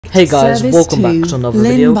Hey guys, Service welcome back to another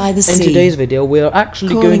video. In today's video, we are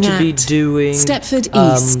actually going to be doing Stepford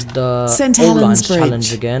East, the St All Helens Lines Bridge,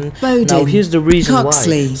 challenge again. Bowden, now here's the reason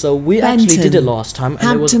Coxley, why. So we Benton, actually did it last time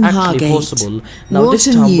and it was Hampton actually Hargate, possible. Now this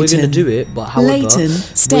Wharton time we're going to Newton, do it, but however, Leighton, we are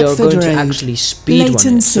Stepford going to Road, actually speedrun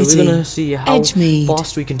Leighton it. So we're City, going to see how Edgemead,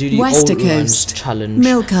 fast we can do the All Lines Westercoast, challenge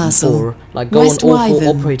Milcastle, or like go West on all four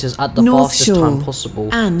Wyvern, operators at the North fastest Shore, time possible.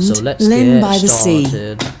 and So let's Lynn get by the Sea.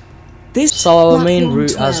 started. So our main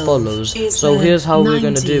route as follows. So here's how we're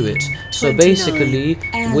going to do it. So basically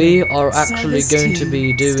we are actually going to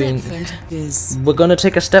be doing, we're going to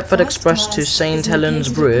take a Stepford Express to St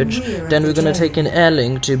Helens Bridge, then we're going to take an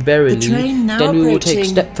Airlink to Berrily, then we will take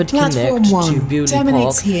Stepford Connect to Bewley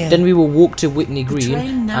Park, then we will walk to Whitney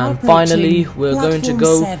Green, and finally we're going to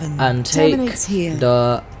go and take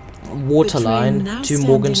the waterline to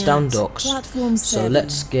Morganstown Docks. So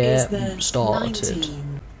let's get started.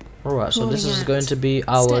 Alright, so this is going to be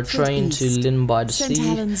our train to Lynn by the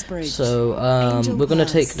Sea. So we're going to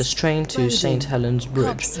take this train to St Helens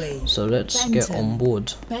Bridge. So let's get on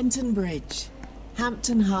board. Benton Bridge,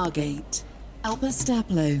 Hampton Hargate, Upper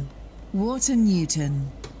Staplow, Wharton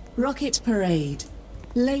Newton, Rocket Parade,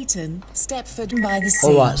 Leighton, Stepford by the Sea.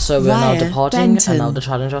 Alright, so we're now departing and now the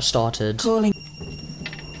challenge has started.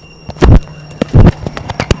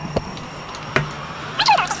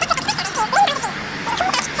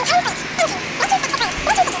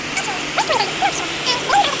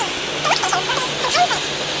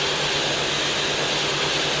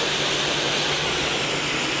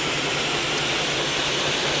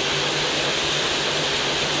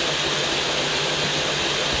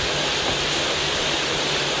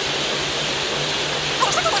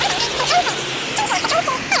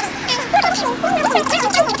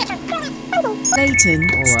 Leighton,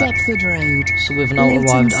 Stepford Road. So we've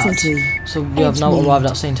now arrived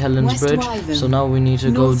at St Helens Bridge. Wyvern, so now we need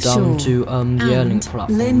to go down to the Airlink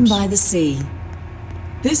platforms. Lynn by the Sea.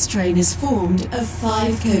 This train is formed of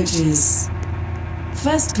 5 coaches.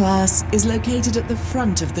 First class is located at the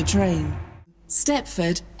front of the train.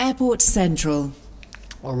 Stepford Airport Central.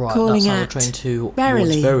 Alright, Calling that's our at train to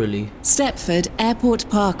Berrily, Stepford Airport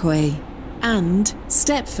Parkway, and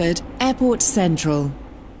Stepford Airport Central.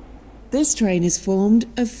 This train is formed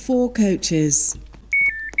of 4 coaches.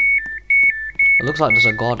 It looks like there's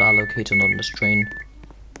a guard allocated on this train.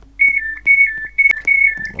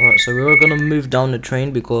 Alright, so we're gonna move down the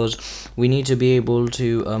train because we need to be able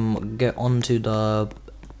to get onto the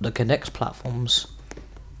Connect platforms.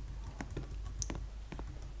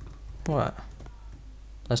 Alright,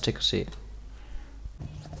 let's take a seat.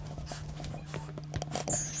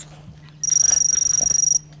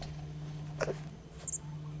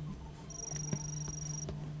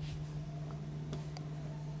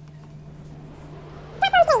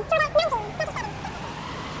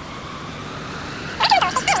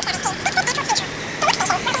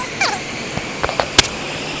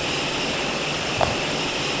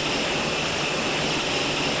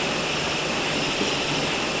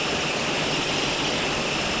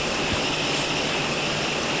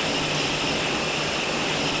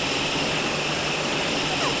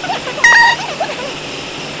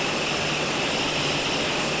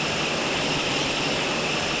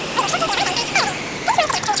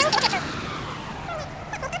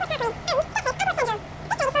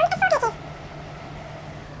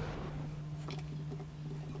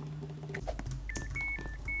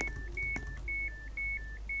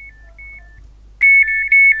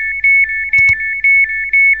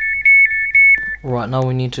 Right, now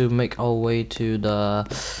we need to make our way to the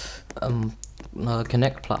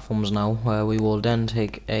Connect platforms now, where we will then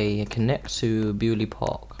take a Connect to Bewley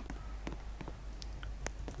Park.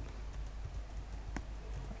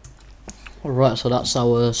 Alright, so that's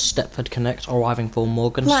our Stepford Connect arriving for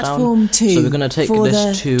Morganstown. Platform 2 so we're going to take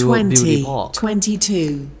this to Bewley Park.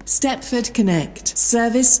 22, Stepford Connect,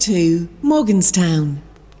 service to Morganstown.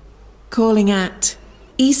 Calling at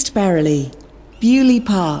East Berrily, Bewley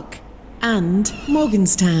Park, and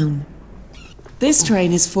Morganstown. This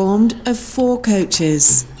train is formed of 4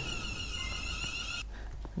 coaches.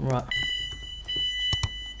 Right,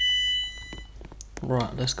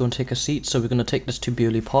 let's go and take a seat. So we're going to take this to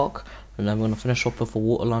Bewley Park, and then we're going to finish off with a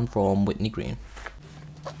waterline from Whitney Green.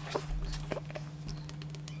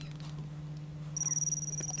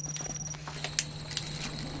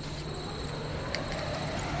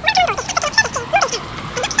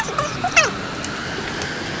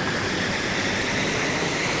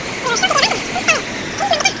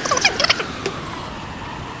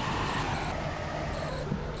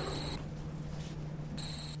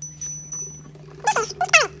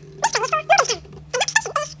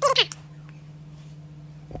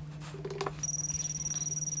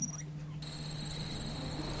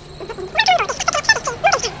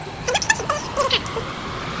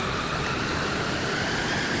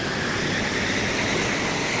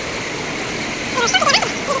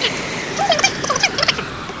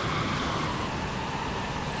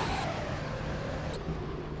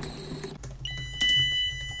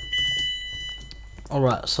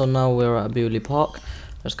 Alright, so now we're at Bewley Park.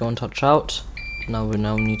 Let's go and touch out. Now we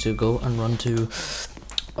need to go and run to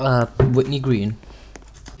Whitney Green.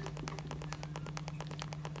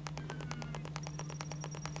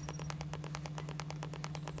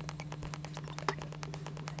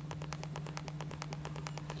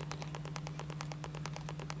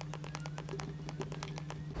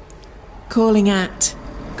 Calling at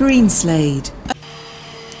Greenslade.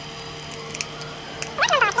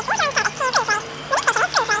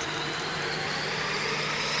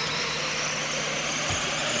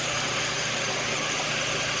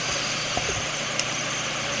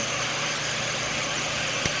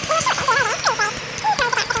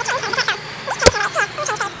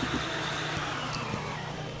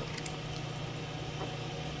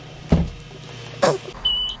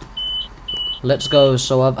 Let's go.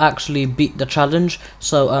 So I've actually beat the challenge.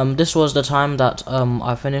 So this was the time that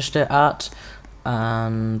I finished it at,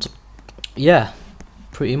 and yeah,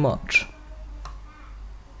 pretty much.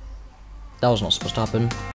 That was not supposed to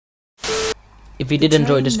happen. If you did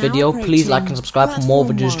enjoy this video, please like and subscribe for more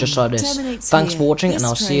videos just like this. Thanks for watching, and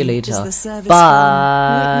I'll see you later.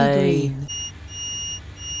 Bye.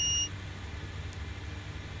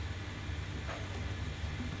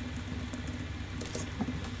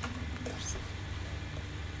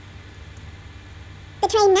 The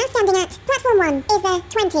train now standing at platform 1 is the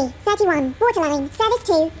 2031 Waterline, service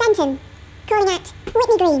to Benton. Calling at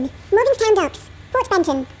Whitney Green, Morganstown Docks, Port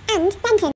Benton, and Benton.